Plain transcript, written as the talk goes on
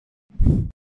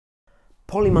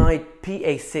PolyMide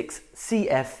PA6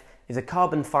 CF is a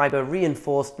carbon fibre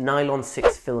reinforced nylon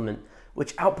 6 filament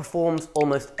which outperforms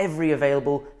almost every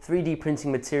available 3D printing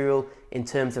material in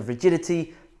terms of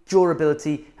rigidity,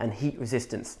 durability and heat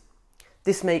resistance.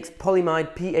 This makes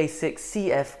PolyMide PA6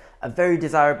 CF a very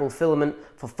desirable filament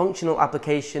for functional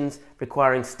applications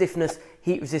requiring stiffness,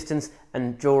 heat resistance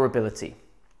and durability.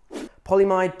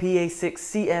 PolyMide PA6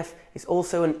 CF is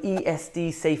also an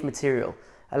ESD safe material,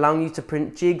 allowing you to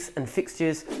print jigs and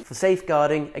fixtures for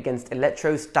safeguarding against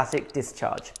electrostatic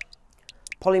discharge.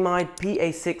 PolyMide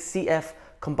PA6 CF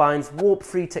combines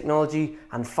warp-free technology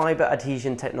and fibre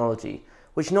adhesion technology,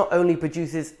 which not only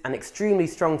produces an extremely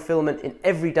strong filament in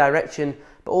every direction,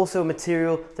 but also a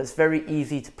material that's very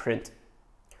easy to print.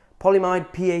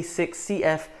 PolyMide PA6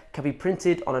 CF can be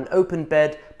printed on an open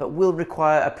bed, but will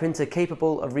require a printer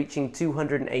capable of reaching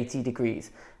 280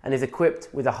 degrees and is equipped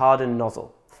with a hardened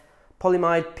nozzle.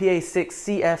 PolyMide PA6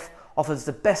 CF offers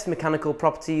the best mechanical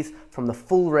properties from the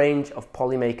full range of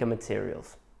Polymaker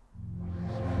materials.